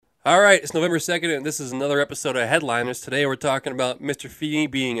All right, it's November 2nd, and this is another episode of Headliners. Today we're talking about Mr. Feeney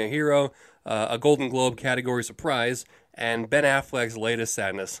being a hero, a Golden Globe category surprise, and Ben Affleck's latest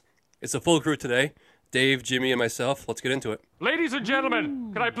sadness. It's a full crew today. Dave, Jimmy, and myself. Let's get into it. Ladies and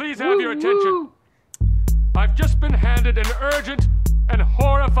gentlemen, can I please have your attention? I've just been handed an urgent and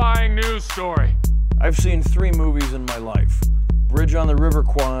horrifying news story. I've seen 3 movies in my life. Bridge on the River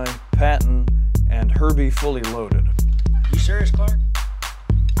Kwai, Patton, and Herbie Fully Loaded. You serious, Clark?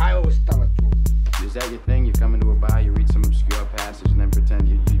 I always tell it true. Is that your thing? You come into a bar, you read some obscure passage, and then pretend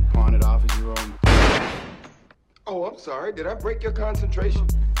you pawn it off as your own? Oh, I'm sorry. Did I break your concentration?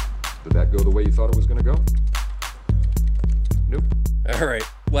 Did that go the way you thought it was going to go? Nope. All right,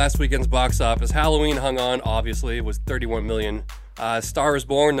 last weekend's box office. Halloween hung on, obviously. It was $31 million. Star is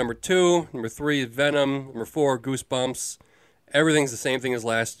Born, number 2. Number 3 is Venom. Number 4, Goosebumps. Everything's the same thing as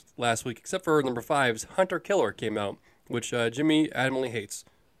last week, except for number 5's Hunter Killer came out, which Jimmy adamantly hates.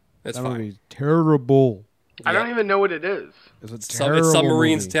 That's that fine. movie's terrible. I don't even know what it is. It's a It's terrible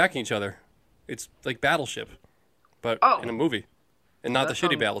submarines movie. attacking each other. It's like Battleship, but in a movie, and not the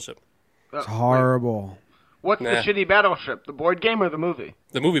shitty Battleship. It's horrible. What's the shitty Battleship? The board game or the movie?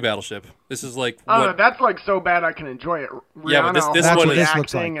 The movie Battleship. This is like that's like so bad I can enjoy it. Rihanna, Yeah, but this That's one what is this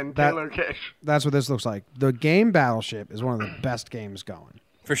looks acting like. and That- Taylor Kish. That's what this looks like. The game Battleship is one of the best games going.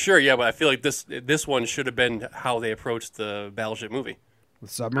 for sure. Yeah, but I feel like this one should have been how they approached the Battleship movie. With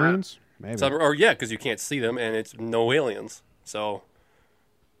submarines? Maybe. Because you can't see them and it's no aliens. So,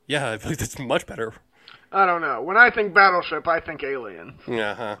 yeah, I feel like that's much better. I don't know. When I think Battleship, I think Alien.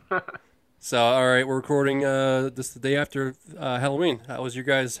 Yeah. So, all right, we're recording this the day after Halloween. How was your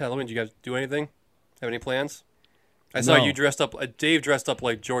guys' Halloween? Did you guys do anything? Have any plans? I saw No. you dressed up. Dave dressed up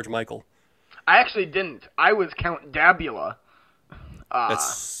like George Michael. I actually didn't. I was Count Dabula.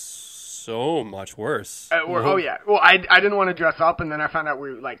 That's so much worse. Oh yeah. Well, I didn't want to dress up, and then I found out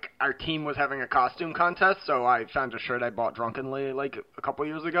our team was having a costume contest, so I found a shirt I bought drunkenly like a couple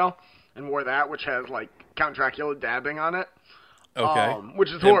years ago, and wore that, which has like Count Dracula dabbing on it. Okay. Which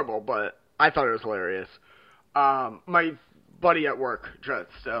is horrible, but I thought it was hilarious. My buddy at work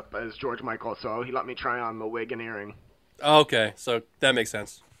dressed up as George Michael, so he let me try on the wig and earring. Okay, so that makes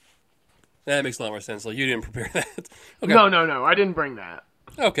sense. That makes a lot more sense. Like you didn't prepare that. Okay. No, I didn't bring that.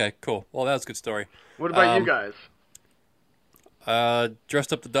 Okay, cool. Well, that was a good story. What about you guys?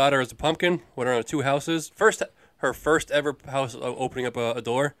 Dressed up the daughter as a pumpkin. Went around to 2 houses. Her first ever house opening up a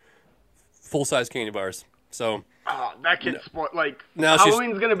door. Full-size candy bars. So. Oh, that kid's Now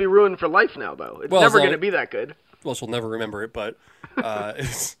Halloween's gonna be ruined for life now, though. It's Well, never as long- gonna be that good. Well, she'll never remember it, but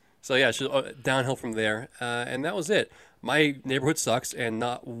so yeah, she's downhill from there, and that was it. My neighborhood sucks, and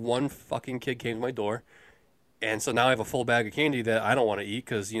not one fucking kid came to my door, and so now I have a full bag of candy that I don't want to eat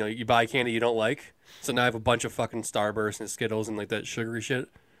because you buy candy you don't like. So now I have a bunch of fucking Starburst and Skittles and like that sugary shit.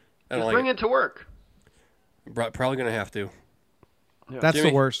 I don't Just like bring it to work. Probably gonna have to. That's Jimmy?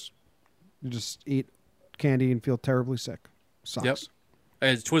 the worst. You just eat candy and feel terribly sick. Sucks. Yep.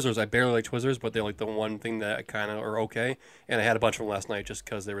 It's Twizzlers. I barely like Twizzlers, but they're like the one thing that I kind of are okay. And I had a bunch of them last night just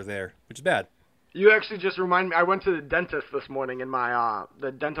because they were there, which is bad. You actually just remind me. I went to the dentist this morning, and my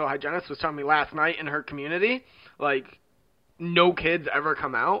the dental hygienist was telling me last night in her community, like, no kids ever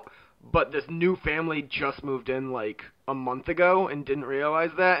come out, but this new family just moved in like a month ago and didn't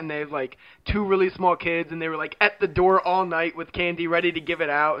realize that, and they have like 2 really small kids, and they were like at the door all night with candy, ready to give it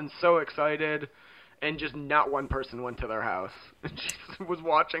out, and so excited, and just not one person went to their house. And she was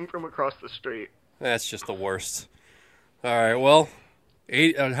watching from across the street. That's just the worst. All right, well,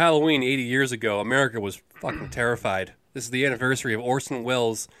 on Halloween 80 years ago, America was fucking terrified. This is the anniversary of Orson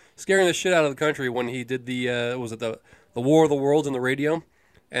Welles scaring the shit out of the country when he did the War of the Worlds on the radio,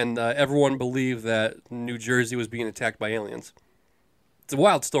 and everyone believed that New Jersey was being attacked by aliens. It's a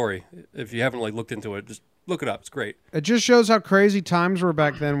wild story. If you haven't looked into it, just look it up. It's great. It just shows how crazy times were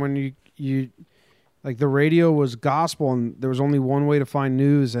back then when you like the radio was gospel and there was only one way to find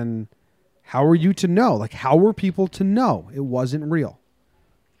news, and how were you to know? Like, how were people to know it wasn't real?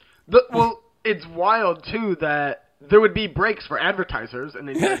 Well, it's wild, too, that there would be breaks for advertisers, and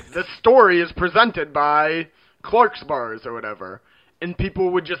they'd be like, this story is presented by Clark's Bars or whatever, and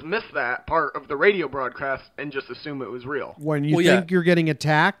people would just miss that part of the radio broadcast and just assume it was real. When you think you're getting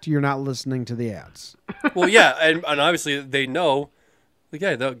attacked, you're not listening to the ads. Well, yeah, and obviously they know, like,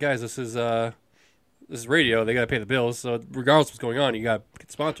 yeah, guys, this is radio. They got to pay the bills. So regardless of what's going on, you got to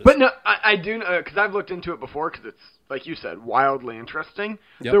get sponsors. But no, I do know, because I've looked into it before, because it's, like you said, wildly interesting.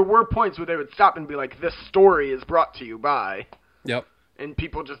 Yep. There were points where they would stop and be like, this story is brought to you by. Yep. And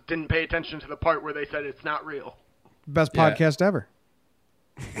people just didn't pay attention to the part where they said it's not real. Best podcast ever.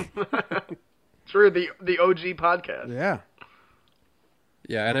 True, the OG podcast. Yeah.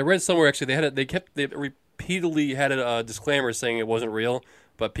 Yeah, and I read somewhere actually they repeatedly had a disclaimer saying it wasn't real,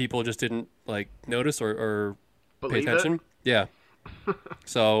 but people just didn't like notice or pay Believe it? attention. Yeah.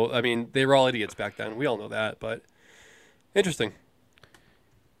 So I mean, they were all idiots back then. We all know that, but interesting.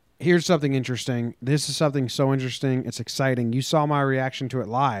 Here's something interesting. This is something so interesting. It's exciting. You saw my reaction to it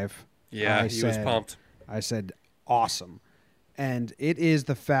live. Yeah, he was pumped. I said, awesome. And it is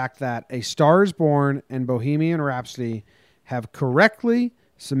the fact that A Star is Born and Bohemian Rhapsody have correctly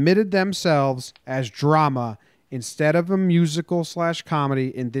submitted themselves as drama instead of a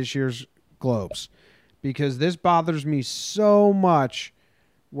musical/comedy in this year's Globes. Because this bothers me so much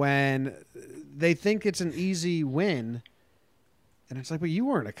when they think it's an easy win. And it's like, but you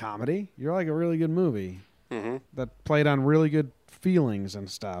weren't a comedy. You're like a really good movie that played on really good feelings and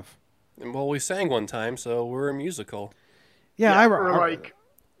stuff. And well, we sang one time, so we're a musical. Yeah, or like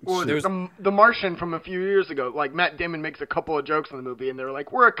the Martian from a few years ago. Like Matt Damon makes a couple of jokes in the movie, and they're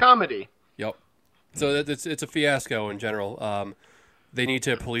like, "We're a comedy." Yep. So it's a fiasco in general. They need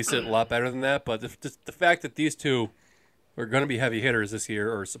to police it a lot better than that. But the fact that these two are going to be heavy hitters this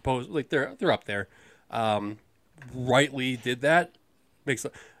year, or supposedly they're up there, rightly did that makes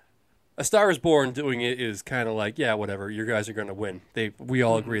A Star is Born doing it is kind of like, yeah, whatever. You guys are going to win. We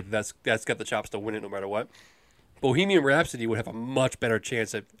all agree that's got the chops to win it no matter what. Bohemian Rhapsody would have a much better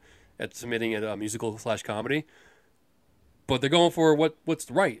chance at submitting a musical/comedy. But they're going for what's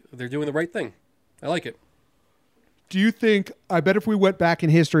right. They're doing the right thing. I like it. Do you think, I bet if we went back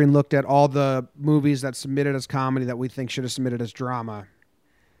in history and looked at all the movies that submitted as comedy that we think should have submitted as drama,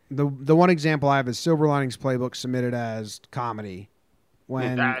 the one example I have is Silver Linings Playbook submitted as comedy.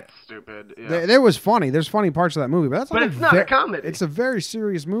 When that's stupid. Yeah. There was funny. There's funny parts of that movie, but it's not a comedy. It's a very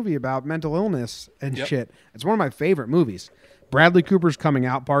serious movie about mental illness and shit. It's one of my favorite movies. Bradley Cooper's coming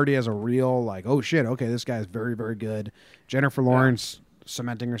out party as a real, like, oh shit, okay, this guy's very, very good. Jennifer Lawrence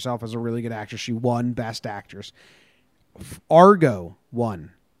cementing herself as a really good actress. She won Best Actress. Argo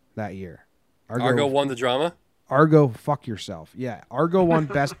won that year. Argo won the drama? Argo, fuck yourself. Yeah, Argo won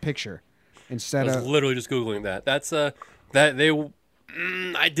Best Picture instead of. I was literally just Googling that. That's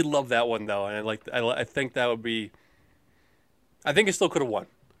I did love that one though, and I think that would be. I think it still could have won.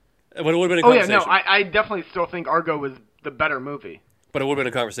 It would have been a conversation. Oh yeah, no, I definitely still think Argo was the better movie. But it would have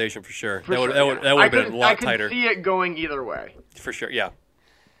been a conversation for sure. That would have been a lot tighter. I could see it going either way. For sure, yeah.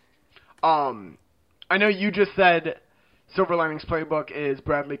 I know you just said Silver Linings Playbook is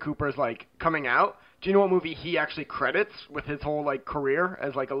Bradley Cooper's like coming out. Do you know what movie he actually credits with his whole like career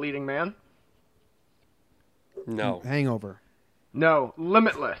as like a leading man? No. Hangover. No,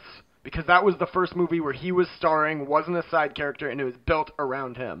 Limitless. Because that was the first movie where he was starring, wasn't a side character, and it was built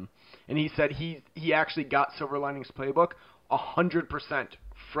around him. And he said he actually got Silver Linings Playbook 100%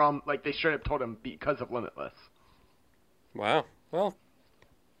 from, like, they straight up told him because of Limitless. Wow. Well,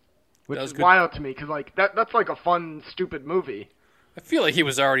 which is wild to me, because, like, that's like a fun, stupid movie. I feel like he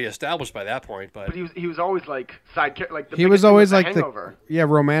was already established by that point, but he was always like sidekick, like he was always like Hangover. the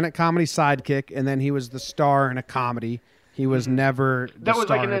romantic comedy sidekick, and then he was the star in a comedy. He was never the that was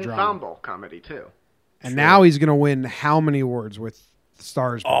star like an in a ensemble drama. comedy too. And now he's gonna win how many awards with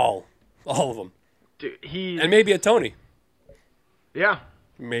Stars? All of them. Dude, and maybe a Tony. Yeah,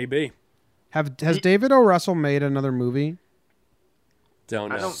 maybe. Has David O. Russell made another movie? Don't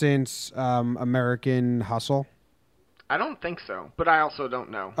know. Since American Hustle. I don't think so, but I also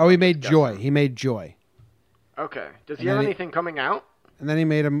don't know. Oh, he made Joy. He made Joy. Okay. Does he have anything coming out? And then he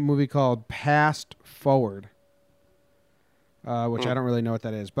made a movie called Past Forward, which I don't really know what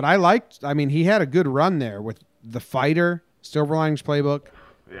that is. But he had a good run there with The Fighter, Silver Linings Playbook.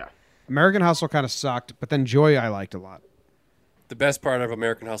 Yeah. American Hustle kind of sucked, but then Joy I liked a lot. The best part of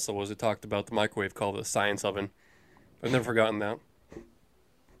American Hustle was it talked about the microwave called the science oven. I've never forgotten that.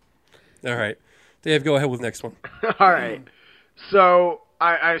 All right. Dave, go ahead with the next one. All right. So,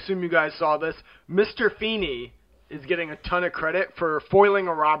 I assume you guys saw this. Mr. Feeney is getting a ton of credit for foiling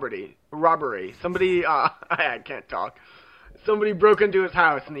a robbery. Somebody, I can't talk. Somebody broke into his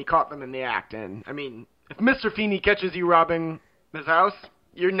house and he caught them in the act. And, I mean, if Mr. Feeney catches you robbing his house,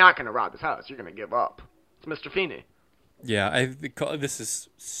 you're not going to rob his house. You're going to give up. It's Mr. Feeney. Yeah, this is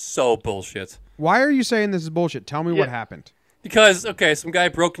so bullshit. Why are you saying this is bullshit? Tell me what happened. Because, okay, some guy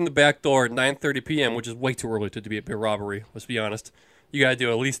broke in the back door at 9:30 p.m., which is way too early to be a robbery, let's be honest. You got to do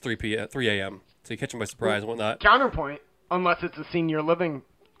at least 3 a.m. So you catch him by surprise and whatnot. Counterpoint, unless it's a senior living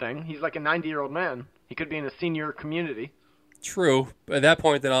thing. He's like a 90-year-old man. He could be in a senior community. True. At that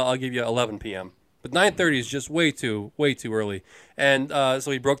point, then I'll give you 11 p.m. But 9:30 is just way too early. And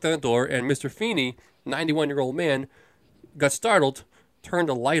so he broke down the door, and Mr. Feeney, 91-year-old man, got startled, turned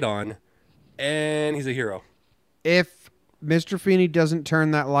a light on, and he's a hero. If Mr. Feeney doesn't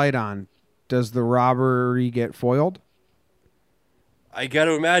turn that light on, does the robbery get foiled? I got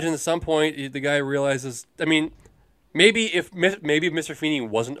to imagine at some point the guy realizes. I mean, maybe if Mr. Feeney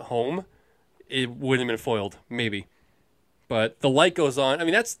wasn't home, it wouldn't have been foiled. Maybe, but the light goes on. I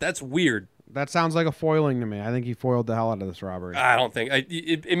mean, that's weird. That sounds like a foiling to me. I think he foiled the hell out of this robbery. I don't think.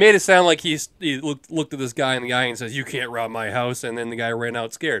 It made it sound like he looked at this guy in the eye and says, "You can't rob my house," and then the guy ran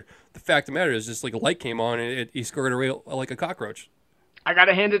out scared. The fact of the matter is, just like a light came on and he skirted away like a cockroach. I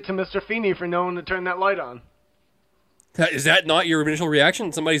gotta hand it to Mr. Feeney for knowing to turn that light on. Is that not your initial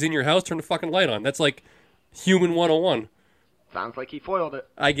reaction? Somebody's in your house, turn the fucking light on. That's like human 101. Sounds like he foiled it.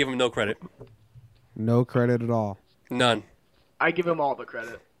 I give him no credit. No credit at all. None. I give him all the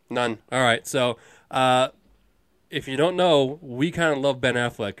credit. None. All right. So, if you don't know, we kind of love Ben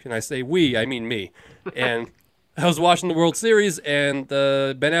Affleck, and I say we, I mean me. And I was watching the World Series, and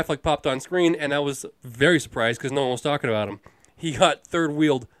Ben Affleck popped on screen, and I was very surprised because no one was talking about him. He got third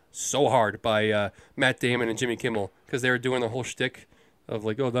wheeled so hard by Matt Damon and Jimmy Kimmel because they were doing the whole shtick of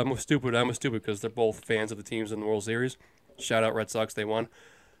like, oh, I'm stupid, because they're both fans of the teams in the World Series. Shout out Red Sox, they won.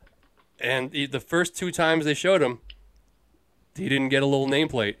 And the first 2 times they showed him, he didn't get a little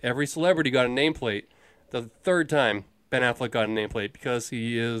nameplate. Every celebrity got a nameplate. The third time, Ben Affleck got a nameplate because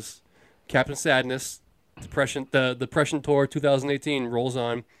he is Captain Sadness. The Depression Tour 2018 rolls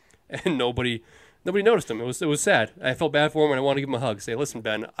on, and nobody noticed him. It was sad. I felt bad for him, and I wanted to give him a hug. Say, listen,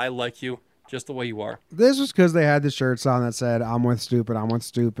 Ben, I like you just the way you are. This was because they had the shirts on that said, I'm with stupid,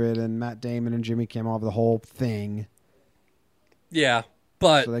 and Matt Damon and Jimmy Kimmel have the whole thing. Yeah,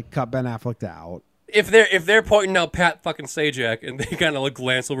 but so they cut Ben Affleck out. If they're pointing out Pat fucking Sajak and they kind of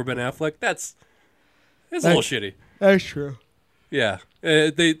glance over Ben Affleck, that's a little shitty. That's true. Yeah,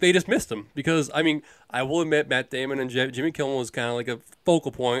 they just missed him because I mean I will admit Matt Damon and Jimmy Kimmel was kind of like a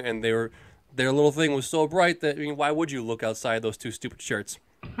focal point, and their little thing was so bright that I mean why would you look outside those 2 stupid shirts?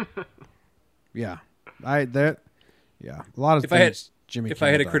 Yeah, a lot of if things. I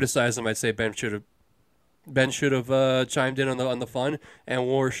had to criticize him, I'd say Ben should have chimed in on the fun and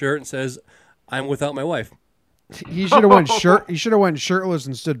wore a shirt and says, I'm without my wife. He should have went He should have went shirtless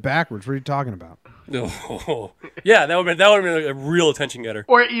and stood backwards. What are you talking about? Oh, yeah, that would have been a real attention getter.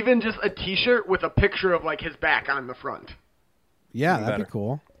 Or even just a T-shirt with a picture of like his back on the front. Yeah, that'd be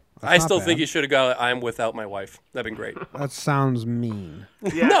cool. I still think you should have got I'm without my wife. That'd been great. That sounds mean.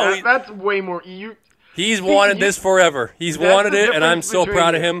 Yeah, no, that's way more. He's wanted this forever. He's wanted it, and I'm so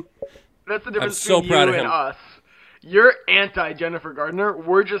proud of him. That's the difference between you and us. You're anti Jennifer Gardner.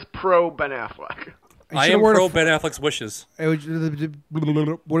 We're just pro Ben Affleck. I am pro Ben Affleck's wishes. It would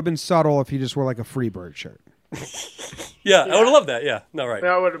have been subtle if he just wore like a Freebird shirt. Yeah, I would have loved that. Yeah, no, right.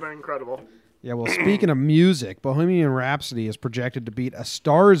 That would have been incredible. Yeah, well, speaking of music, Bohemian Rhapsody is projected to beat A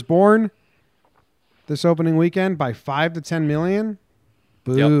Star Is Born this opening weekend by 5 to 10 million.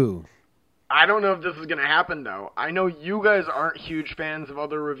 Boo. Yep. I don't know if this is going to happen, though. I know you guys aren't huge fans of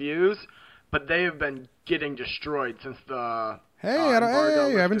other reviews, but they have been getting destroyed since the I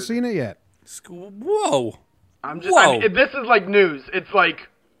haven't seen it yet. Whoa. This is like news. It's like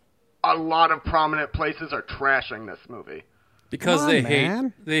a lot of prominent places are trashing this movie. Because they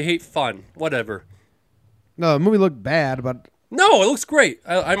hate fun. Whatever. No, the movie looked bad, but... No, it looks great.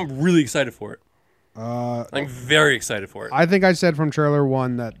 I'm really excited for it. I'm very excited for it. I think I said from trailer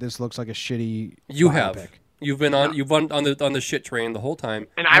 1 that this looks like a shitty biopic. You've been on the shit train the whole time.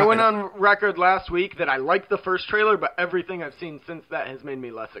 And I went on record last week that I liked the first trailer, but everything I've seen since that has made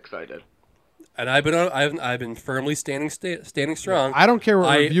me less excited. And I've been firmly standing strong. I don't care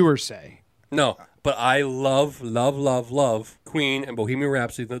what reviewers say. No, but I love Queen and Bohemian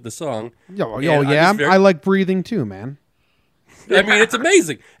Rhapsody, the song. I like Breathing too, man. I mean, it's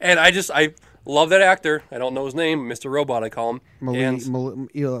amazing, and I love that actor. I don't know his name, Mr. Robot. I call him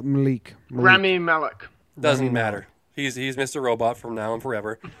Malik. Rami Malek. Doesn't matter. He's Mr. Robot from now and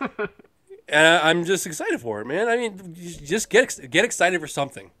forever. And I'm just excited for it, man. I mean, just get excited for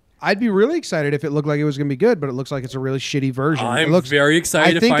something. I'd be really excited if it looked like it was going to be good, but it looks like it's a really shitty version. I'm very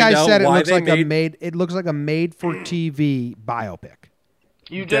excited to find out why they made... it looks like a made-for-TV biopic.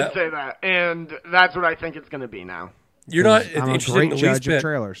 You did say that, and that's what I think it's going to be now. You're not I'm interested a great in the judge least bit. of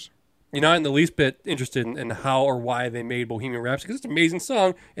trailers. You're not in the least bit interested in how or why they made Bohemian Rhapsody, because it's an amazing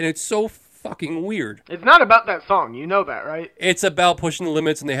song, and it's so fucking weird. It's not about that song, you know that, right? It's about pushing the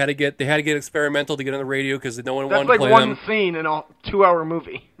limits, and they had to get experimental to get on the radio because no one wanted to play them. That's like one scene in a 2-hour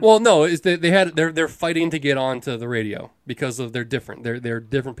movie. Well, no, they're fighting to get onto the radio because of they're different. They're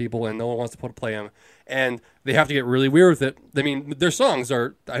different people, and no one wants to play them, and they have to get really weird with it. I mean, their songs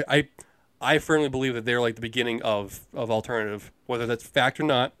are I firmly believe that they're like the beginning of alternative, whether that's fact or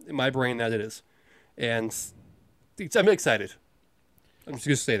not. In my brain, that it is, and I'm excited. I'm just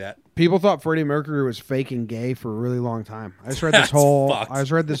gonna say that. People thought Freddie Mercury was faking gay for a really long time. I just read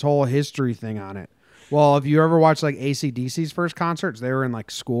this whole history thing on it. Well, if you ever watched like AC/DC's first concerts, they were in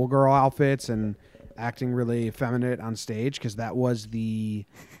like schoolgirl outfits and acting really effeminate on stage because that was the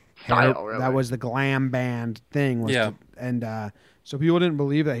Style, really. that was the glam band thing. So people didn't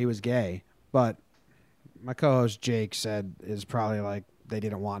believe that he was gay, but my co-host Jake said is probably like they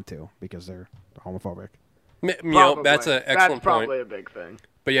didn't want to because they're homophobic. You know, that's an excellent That's probably point. a big thing.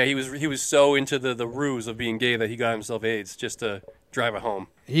 But yeah, he was so into the ruse of being gay that he got himself AIDS just to drive it home.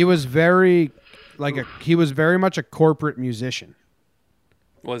 He was very much a corporate musician.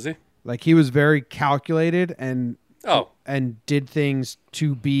 Was he? Like he was very calculated and did things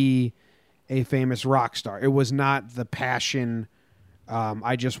to be a famous rock star. It was not the passion.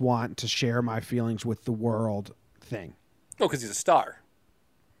 I just want to share my feelings with the world thing. Oh, because he's a star.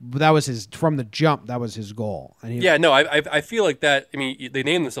 But that was from the jump. That was his goal. And I feel like that. I mean, they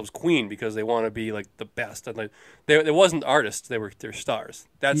named themselves Queen because they want to be like the best, and like they wasn't artists. They're stars.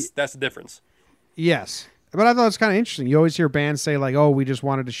 That's the difference. Yes, but I thought it's kind of interesting. You always hear bands say like, "Oh, we just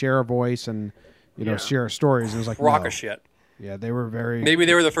wanted to share our voice and share our stories." And it was like rock a shit. Yeah, they were very. Maybe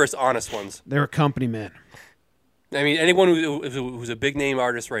they were the first honest ones. They were company men. I mean, anyone who's a big name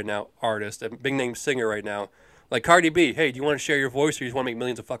artist right now, a big name singer right now, like Cardi B. Hey, do you want to share your voice, or you just want to make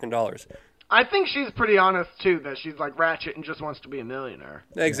millions of fucking dollars? I think she's pretty honest too. That she's like ratchet and just wants to be a millionaire.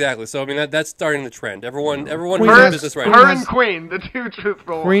 Exactly. So I mean, that's starting the trend. Everyone Queen in has- business right Her now. and Queen, the two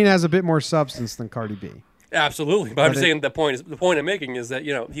truthful. Queen has a bit more substance than Cardi B. Absolutely, but I'm just saying the point I'm making is that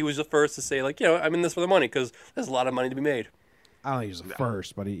he was the first to say like I'm in this for the money because there's a lot of money to be made. I don't think he was the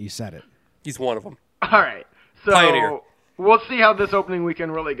first, but he said it. He's one of them. All right, so Pioneer. we'll see how this opening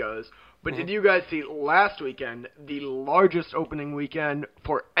weekend really goes. But did you guys see last weekend the largest opening weekend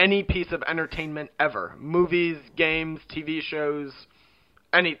for any piece of entertainment ever? Movies, games, TV shows,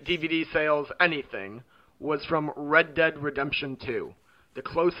 any DVD sales, anything, was from Red Dead Redemption 2. The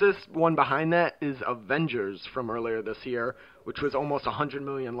closest one behind that is Avengers from earlier this year, which was almost 100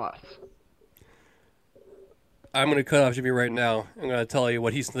 million less. I'm going to cut off Jimmy right now. I'm going to tell you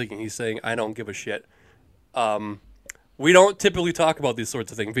what he's thinking. He's saying, I don't give a shit. We don't typically talk about these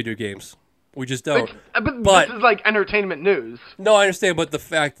sorts of things, video games. We just don't. But this is like entertainment news. No, I understand, but the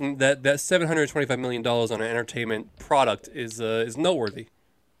fact that $725 million on an entertainment product is noteworthy.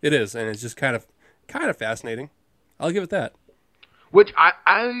 It is, and it's just kind of fascinating. I'll give it that. Which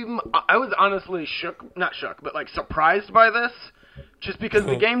I was honestly not shook, but like surprised by this. Just because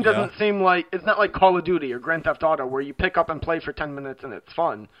the game doesn't seem like, it's not like Call of Duty or Grand Theft Auto where you pick up and play for 10 minutes and it's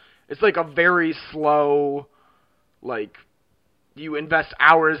fun. It's like a very slow, like, you invest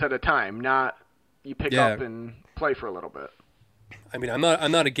hours at a time, not you pick up and play for a little bit. I mean, I'm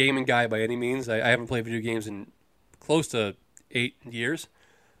not a gaming guy by any means. I haven't played video games in close to 8 years.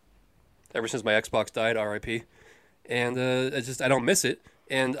 Ever since my Xbox died, RIP. And I don't miss it.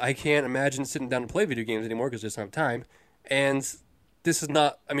 And I can't imagine sitting down to play video games anymore because I just don't have time. And this is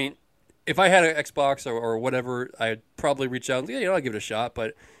not, I mean, if I had an Xbox or whatever, I'd probably reach out and I'll give it a shot.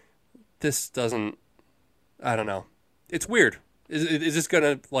 But this doesn't, I don't know. It's weird. Is this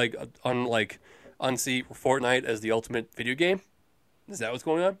going to, unsee Fortnite as the ultimate video game? Is that what's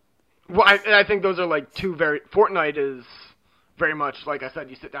going on? Well, I think those are like two Fortnite is very much, like I said,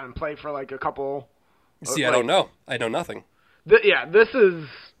 you sit down and play for like a couple. See, I don't know. I know nothing. This is...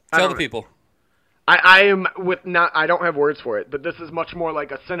 Tell the people. I don't have words for it, but this is much more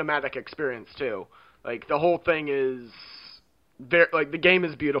like a cinematic experience too. Like the whole thing is the game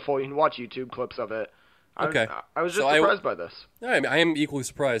is beautiful. You can watch YouTube clips of it. Okay. I was just surprised by this. I am equally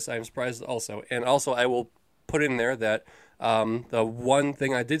surprised. I am surprised also. And also I will put in there that the one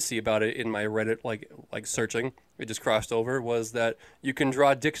thing I did see about it in my Reddit like searching, it just crossed over, was that you can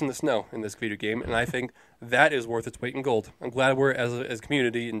draw dicks in the snow in this video game, and I think that is worth its weight in gold. I'm glad we're as a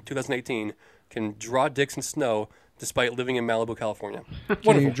community in 2018 can draw dicks in snow despite living in Malibu, California.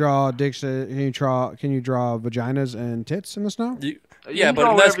 Can you draw dicks? Can you draw vaginas and tits in the snow? Yeah,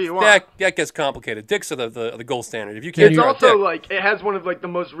 but that gets complicated. Dicks are the gold standard. If you can't, it's draw also a dick, like it has one of like the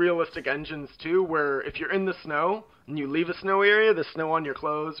most realistic engines too, where if you're in the snow and you leave a snow area, the snow on your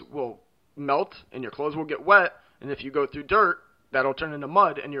clothes will melt and your clothes will get wet, and if you go through dirt, that'll turn into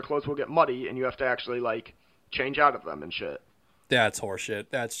mud and your clothes will get muddy, and you have to actually like change out of them and shit. That's horseshit.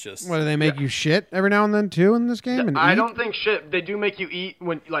 That's just... What, do they make you shit every now and then, too, in this game? And I eat? don't think shit. They do make you eat,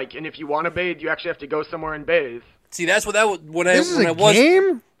 and if you want to bathe, you actually have to go somewhere and bathe. See, that's what that when This is when a I was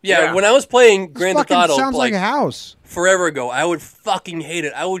game? Yeah, when I was playing Grand Theft Fucking Auto, sounds like a house. forever ago, I would fucking hate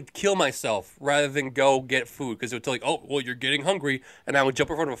it. I would kill myself rather than go get food because it would tell like, oh, well, you're getting hungry, and I would jump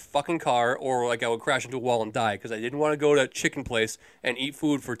in front of a fucking car or like I would crash into a wall and die because I didn't want to go to a chicken place and eat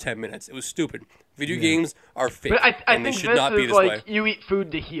food for 10 minutes. It was stupid. Video games are fake, But I and they think should this not be is this like way. you eat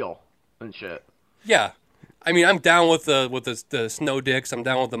food to heal and shit. Yeah. I mean, I'm down with the snow dicks. I'm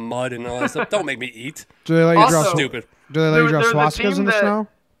down with the mud and all that stuff. Don't make me eat. Do they let you draw? Also- Stupid. Do they let you draw there's a swastikas team in the that- snow?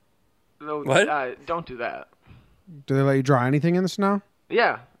 No, What? don't do that. Do they let you draw anything in the snow?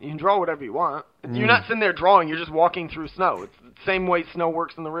 Yeah, you can draw whatever you want. You're not sitting there drawing. You're just walking through snow. It's the same way snow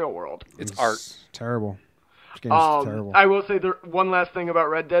works in the real world. It's art. Terrible. This game's terrible. I will say one last thing about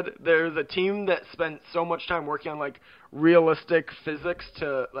Red Dead. There's a team that spent so much time working on like realistic physics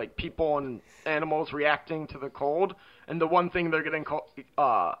to like people and animals reacting to the cold. And the one thing they're getting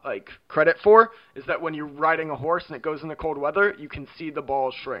like credit for is that when you're riding a horse and it goes into cold weather, you can see the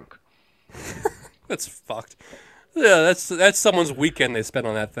balls shrink. That's fucked. Yeah, that's someone's weekend they spent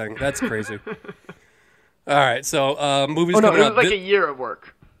on that thing. That's crazy. All right, so movies Oh no, coming it out. was like a year of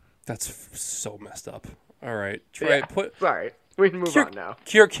work. That's so messed up. All right, Yeah. Sorry, we can move on now.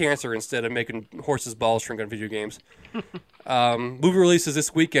 Cure cancer instead of making horses' balls shrink on video games. Movie releases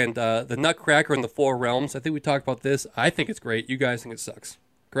this weekend. The Nutcracker and the Four Realms. I think we talked about this. I think it's great. You guys think it sucks.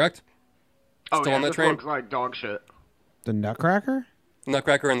 Correct? Oh Still yeah, on that this train? looks like dog shit. The Nutcracker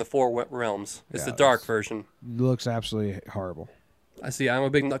Nutcracker and the Four Realms. It's the dark version. looks absolutely horrible. I see. I'm a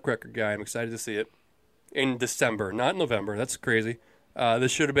big Nutcracker guy. I'm excited to see it in December, not November. That's crazy.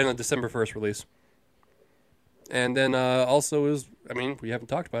 This should have been a December 1st release. And then also we haven't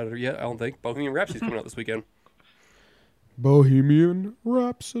talked about it yet, I don't think. Bohemian Rhapsody's coming out this weekend. Bohemian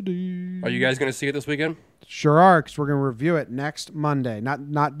Rhapsody. Are you guys going to see it this weekend? Sure are, because we're going to review it next Monday.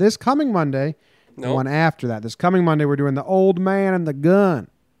 Not this coming Monday. The No. one after that. This coming Monday, we're doing The Old Man and the Gun.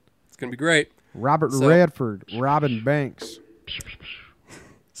 It's going to be great. Robert So- Redford, Robin Banks.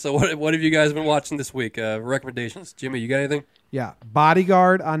 So what have you guys been watching this week? Recommendations. Jimmy, you got anything? Yeah,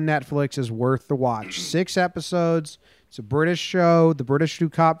 Bodyguard on Netflix is worth the watch. 6 episodes. It's a British show. The British do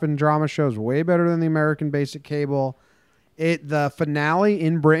cop and drama shows way better than the American basic cable. The finale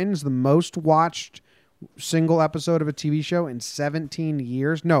in Britain is the most watched single episode of a TV show in 17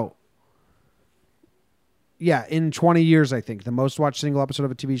 years. No. Yeah, in 20 years, I think. The most watched single episode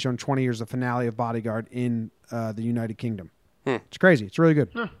of a TV show in 20 years, the finale of Bodyguard in the United Kingdom. It's crazy. It's really good.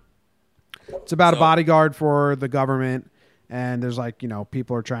 It's about a bodyguard for the government, and there's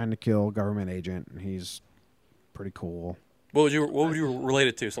people are trying to kill a government agent, and he's pretty cool. What would you relate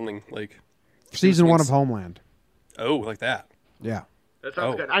it to? Something like Season 1 of Homeland. Oh, like that. Yeah. That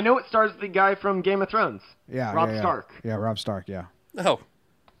sounds Oh. good. I know it stars the guy from Game of Thrones. Yeah. Rob yeah. Stark. Yeah, Rob Stark, yeah. Oh,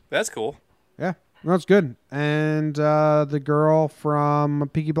 that's cool. Yeah. No, it's good. And the girl from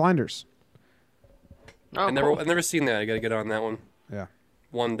Peaky Blinders. Oh, I've never seen that. I got to get on that one Yeah.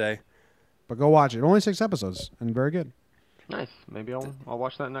 one day. But go watch it. Only 6 episodes, and very good. Nice. Maybe I'll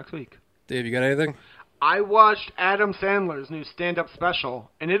watch that next week. Dave, you got anything? I watched Adam Sandler's new stand-up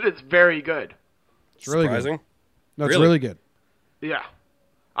special, and it is very good. It's really Surprising. good. No, it's Really? really good. Yeah.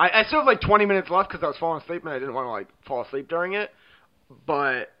 I still have like 20 minutes left because I was falling asleep and I didn't want to fall asleep during it.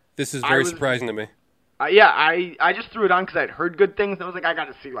 But This is I very was- surprising to me. I just threw it on because I'd heard good things. And I was like, I got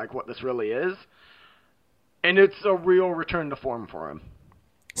to see like what this really is. And it's a real return to form for him.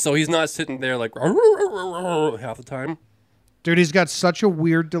 So he's not sitting there like half the time. Dude, he's got such a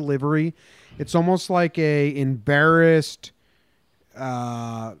weird delivery. It's almost like a embarrassed,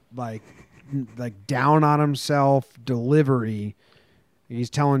 like down on himself delivery. He's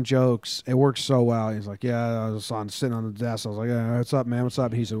telling jokes. It works so well. He's like, yeah, I was sitting on the desk. I was like, yeah, what's up, man? What's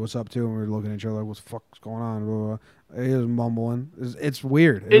up? He said, what's up, too? And we were looking at each other like, what the fuck's going on? Blah, blah, blah. He was mumbling. It's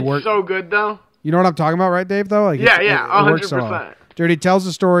weird. It It's worked. so good though. You know what I'm talking about, right, Dave, though? Like, Yeah, it 100%. Dude, he tells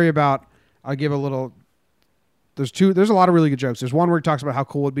a story about, I'll give a little, there's a lot of really good jokes. There's one where he talks about how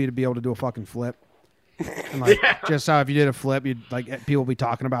cool it'd be to be able to do a fucking flip. And like, just how if you did a flip, you'd like, people be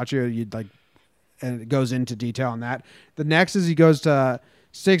talking about you, you'd like, and it goes into detail on that. The next is he goes to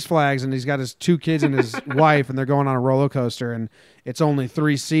Six Flags and he's got his 2 kids and his wife and they're going on a roller coaster and it's only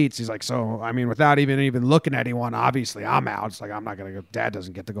 3 seats. He's like, so, I mean, without even looking at anyone, obviously I'm out. It's like, I'm not going to go. Dad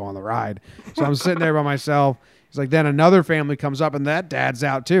doesn't get to go on the ride. So I'm sitting there by myself. He's like, then another family comes up and that dad's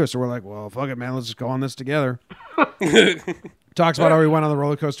out too. So we're like, well, fuck it, man. Let's just go on this together. Talks about how he went on the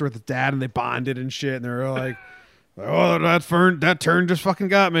roller coaster with his dad and they bonded and shit. And they're like, oh, that turn just fucking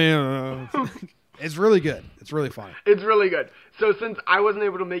got me. It's really good. It's really funny. It's really good. So since I wasn't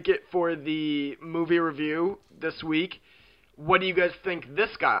able to make it for the movie review this week, what do you guys think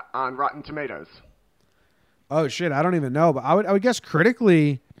this got on Rotten Tomatoes? Oh shit, I don't even know, but I would guess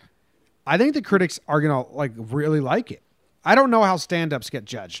critically I think the critics are gonna like really like it. I don't know how stand-ups get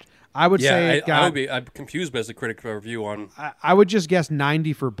judged. I would say it got, I'm confused as a critic review on. I would just guess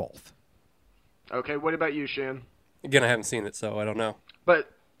 90 for both. Okay, what about you, Shane? Again, I haven't seen it, so I don't know. But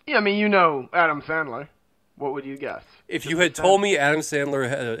yeah, I mean, you know Adam Sandler. What would you guess? If you had told me Adam Sandler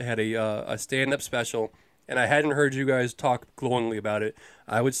had a stand-up special, and I hadn't heard you guys talk glowingly about it,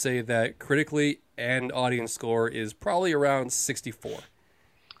 I would say that critically and audience score is probably around 64.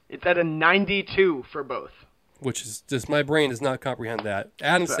 It's at a 92 for both. Which is just, my brain does not comprehend that.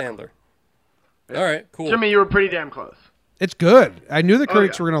 Adam Sandler. Yeah. All right, cool. Jimmy, you were pretty damn close. It's good. I knew the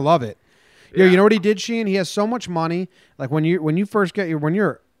critics yeah. were gonna love it. Yeah. You know what he did, Sheen? He has so much money. Like when you first get when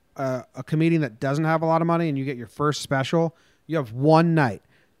you're a comedian that doesn't have a lot of money and you get your first special, you have one night.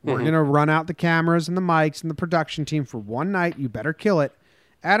 We're gonna run out the cameras and the mics and the production team for one night. You better kill it.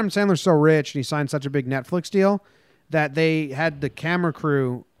 Adam Sandler's so rich and he signed such a big Netflix deal that they had the camera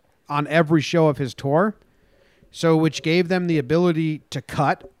crew on every show of his tour. So, which gave them the ability to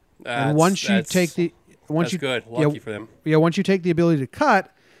cut. And once you take the, that's good. Lucky for them. Yeah, once you take the ability to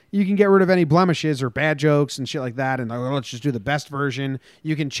cut, you can get rid of any blemishes or bad jokes and shit like that. And let's just do the best version.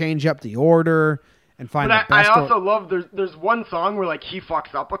 You can change up the order and find But the best. I also love there's one song where like he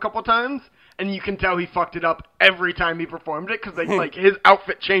fucks up a couple times, and you can tell he fucked it up every time he performed it because like his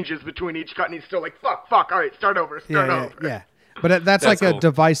outfit changes between each cut, and he's still like fuck, all right, start over. Yeah. But that's like cool. a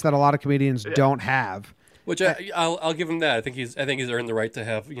device that a lot of comedians don't have. Which I'll give him that. I think he's earned the right to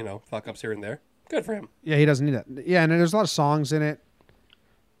have fuck ups here and there. Good for him. Yeah, he doesn't need that. Yeah, and there's a lot of songs in it.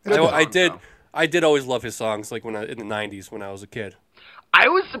 I did always love his songs, like in the '90s when I was a kid. I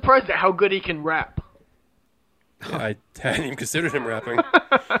was surprised at how good he can rap. Yeah, I hadn't even considered him rapping.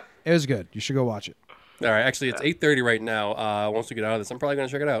 It was good. You should go watch it. All right, actually, it's 8:30 right now. Once we get out of this, I'm probably going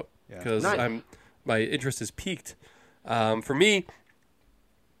to check it out because my interest is peaked. For me,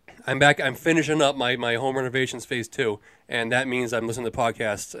 I'm back. I'm finishing up my home renovations phase 2, and that means I'm listening to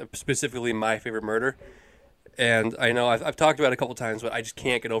podcasts, specifically My Favorite Murder. And I know I've talked about it a couple times, but I just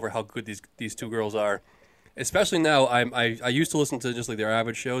can't get over how good these two girls are. Especially now, I used to listen to just like their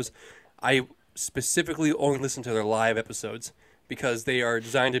average shows. I specifically only listen to their live episodes because they are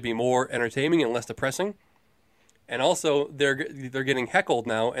designed to be more entertaining and less depressing. And also, they're getting heckled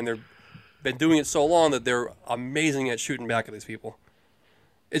now, and they've been doing it so long that they're amazing at shooting back at these people.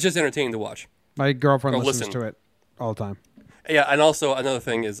 It's just entertaining to watch. My girlfriend Or listens listen. to it all the time. Yeah, and also another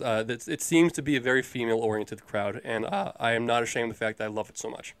thing is that it seems to be a very female-oriented crowd, and I am not ashamed of the fact that I love it so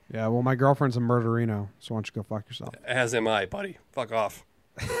much. Yeah, well, my girlfriend's a murderino, so why don't you go fuck yourself? As am I, buddy. Fuck off.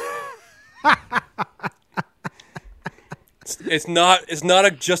 It's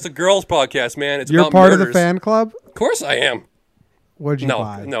not just a girls podcast, man. It's You're about part of the murders. fan club? Of course I am. What'd you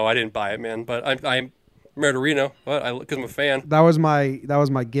buy? No, I didn't buy it, man. But I'm Murderino. What? Because I'm a fan. That was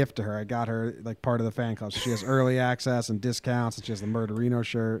my gift to her. I got her like part of the fan club. So she has early access and discounts, and she has the Murderino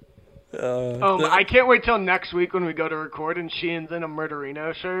shirt. I can't wait till next week when we go to record and Sheen's in a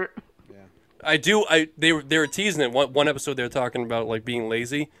Murderino shirt. I do. They were teasing it. One episode they were talking about like being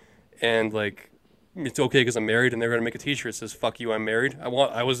lazy, and like it's okay because I'm married, and they're gonna make a T-shirt that says "Fuck you, I'm married." I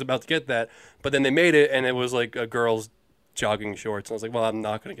was about to get that, but then they made it, and it was like a girl's jogging shorts. And I was like, well, I'm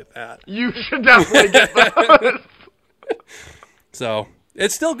not gonna get that. You should definitely get those. So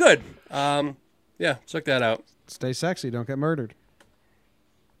it's still good. Yeah, check that out. Stay sexy, don't get murdered.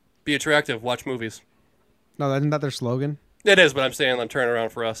 Be attractive. Watch movies. No, isn't that their slogan? It is, but I'm saying I'm turning around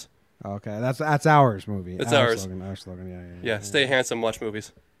for us. Okay, that's ours movie. It's Our ours. slogan, our slogan. Yeah, stay handsome. Watch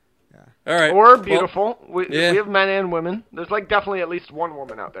movies. Yeah. All right. Or beautiful. Well, we have men and women. There's like definitely at least one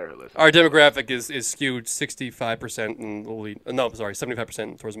woman out there who listens. Our demographic is skewed 65% and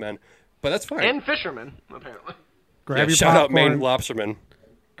 75% towards men, but that's fine. And fishermen, apparently. Grab your shout out popcorn. Maine lobstermen.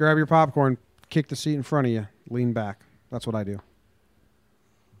 Grab your popcorn, kick the seat in front of you, lean back. That's what I do.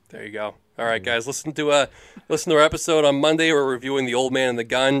 There you go. All right, guys, listen to our episode on Monday. We're reviewing The Old Man and the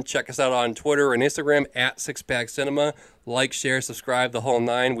Gun. Check us out on Twitter and Instagram at Sixpack Cinema. Like, share, subscribe, the whole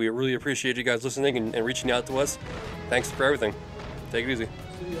nine. We really appreciate you guys listening and reaching out to us. Thanks for everything. Take it easy.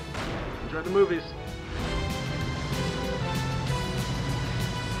 Enjoy the movies.